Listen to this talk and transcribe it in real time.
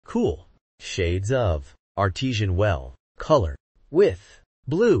Cool. Shades of Artesian Well. Color. With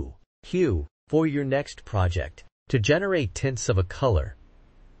blue hue. For your next project, to generate tints of a color,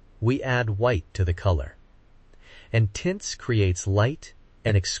 we add white to the color. And tints creates light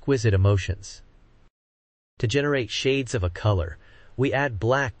and exquisite emotions. To generate shades of a color, we add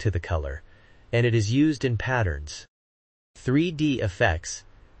black to the color, and it is used in patterns. 3D effects,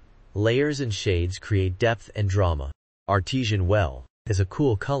 layers and shades create depth and drama. Artesian Well is a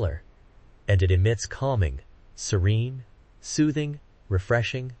cool color, and it emits calming, serene, soothing,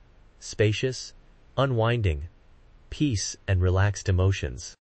 refreshing, spacious, unwinding, peace and relaxed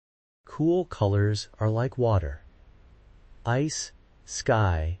emotions. Cool colors are like water. Ice,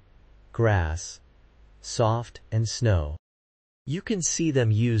 sky, grass, soft and snow. You can see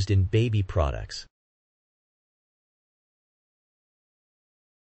them used in baby products,